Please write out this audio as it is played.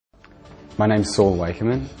My name's Saul.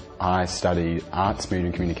 I study Arts, Media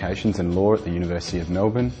and Communications and Law at the University of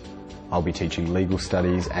Melbourne. I'll be teaching Legal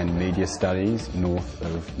Studies and Media Studies north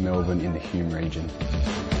of Melbourne in the Hume region.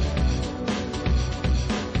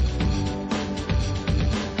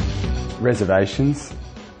 Reservations?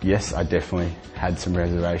 Yes, I definitely had some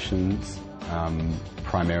reservations.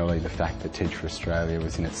 Primarily the fact that Teach for Australia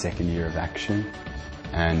was in its second year of action,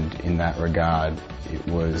 and in that regard it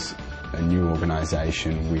was a new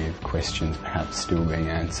organisation with questions perhaps still being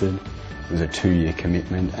answered. It was a 2-year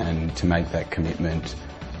commitment, and to make that commitment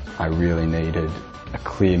I really needed a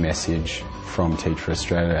clear message from Teach for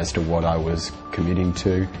Australia as to what I was committing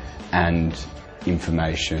to, and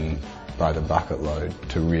information by the bucket load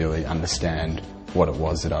to really understand what it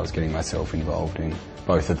was that I was getting myself involved in.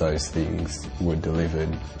 Both of those things were delivered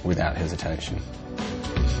without hesitation.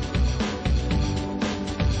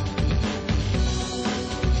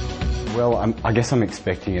 Well, I guess I'm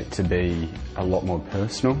expecting it to be a lot more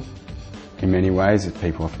personal. In many ways,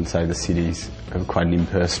 people often say the city's quite an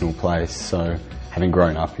impersonal place, so having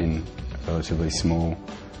grown up in a relatively small,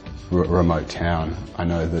 remote town, I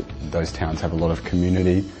know that those towns have a lot of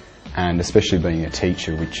community, and especially being a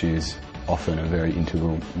teacher, which is often a very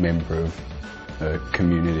integral member of a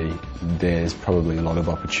community, there's probably a lot of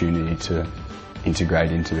opportunity to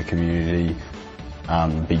integrate into the community,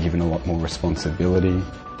 be given a lot more responsibility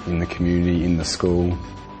in the community, in the school,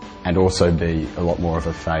 and also be a lot more of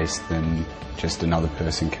a face than just another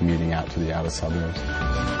person commuting out to the outer suburbs.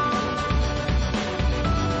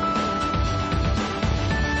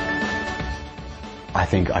 I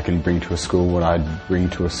think I can bring to a school what I'd bring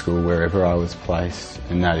to a school wherever I was placed,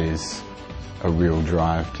 and that is a real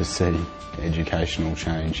drive to see educational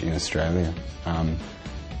change in Australia.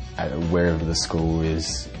 Wherever the school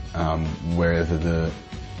is, wherever the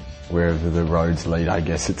roads lead, I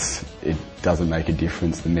guess it doesn't make a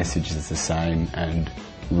difference. The message is the same, and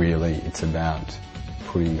really it's about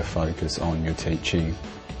putting the focus on your teaching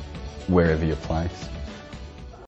wherever you're placed.